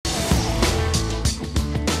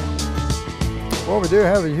Well, we do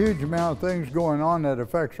have a huge amount of things going on that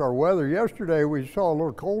affects our weather. Yesterday we saw a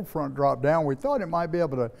little cold front drop down. We thought it might be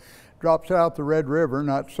able to drop south the Red River,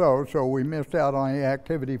 not so we missed out on any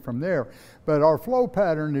activity from there. But our flow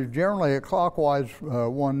pattern is generally a clockwise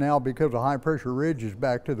one now because a high pressure ridge is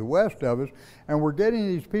back to the west of us, and we're getting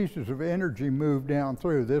these pieces of energy moved down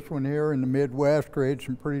through. This one here in the Midwest creates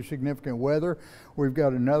some pretty significant weather. We've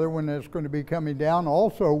got another one that's going to be coming down.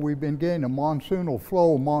 Also, we've been getting a monsoonal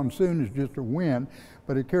flow. Monsoon is just a wind,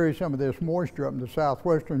 but it carries some of this moisture up in the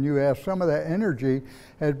southwestern U.S. Some of that energy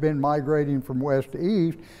has been migrating from west to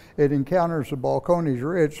east. It encounters the Balcones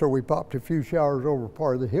Ridge, so we popped a few showers over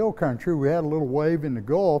part of the hill country. We had a little wave in the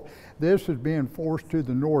Gulf. This is being forced to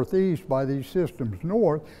the northeast by these systems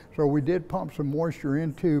north, so we did pump some moisture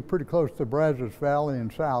into pretty close to Brazos Valley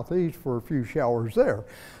and southeast for a few showers there.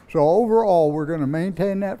 So overall, we're going to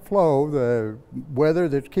maintain that flow. The weather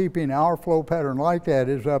that's keeping our flow pattern like that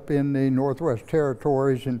is up in the Northwest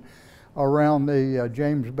Territories and around the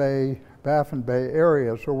James Bay, Baffin Bay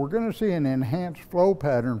area. So we're going to see an enhanced flow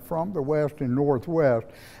pattern from the west and northwest.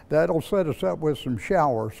 That'll set us up with some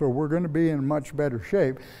showers, so we're going to be in much better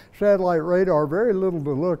shape. Satellite radar, very little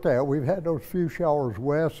to look at. We've had those few showers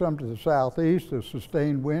west, some to the southeast, the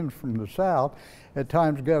sustained winds from the south, at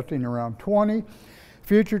times gusting around 20.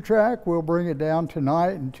 Future track, we'll bring it down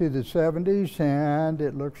tonight into the 70s, and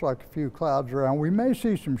it looks like a few clouds around. We may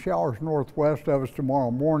see some showers northwest of us tomorrow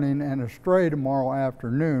morning and a stray tomorrow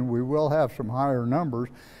afternoon. We will have some higher numbers,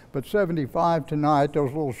 but 75 tonight. Those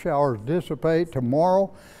little showers dissipate.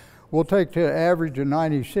 Tomorrow, we'll take to an average of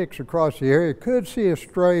 96 across the area. Could see a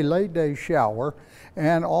stray late day shower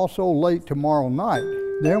and also late tomorrow night.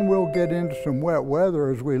 Then we'll get into some wet weather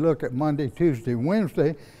as we look at Monday, Tuesday,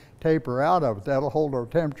 Wednesday. Taper out of it. That'll hold our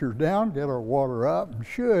temperatures down, get our water up, and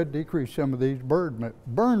should decrease some of these burn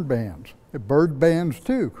bands. Bird bands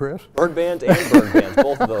too, Chris. Bird bands and burn bands,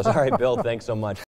 both of those. All right, Bill, thanks so much.